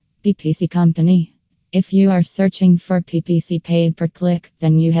PPC Company. If you are searching for PPC paid per click,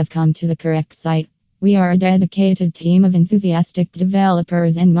 then you have come to the correct site. We are a dedicated team of enthusiastic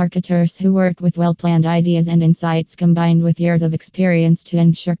developers and marketers who work with well planned ideas and insights combined with years of experience to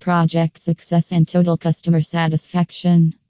ensure project success and total customer satisfaction.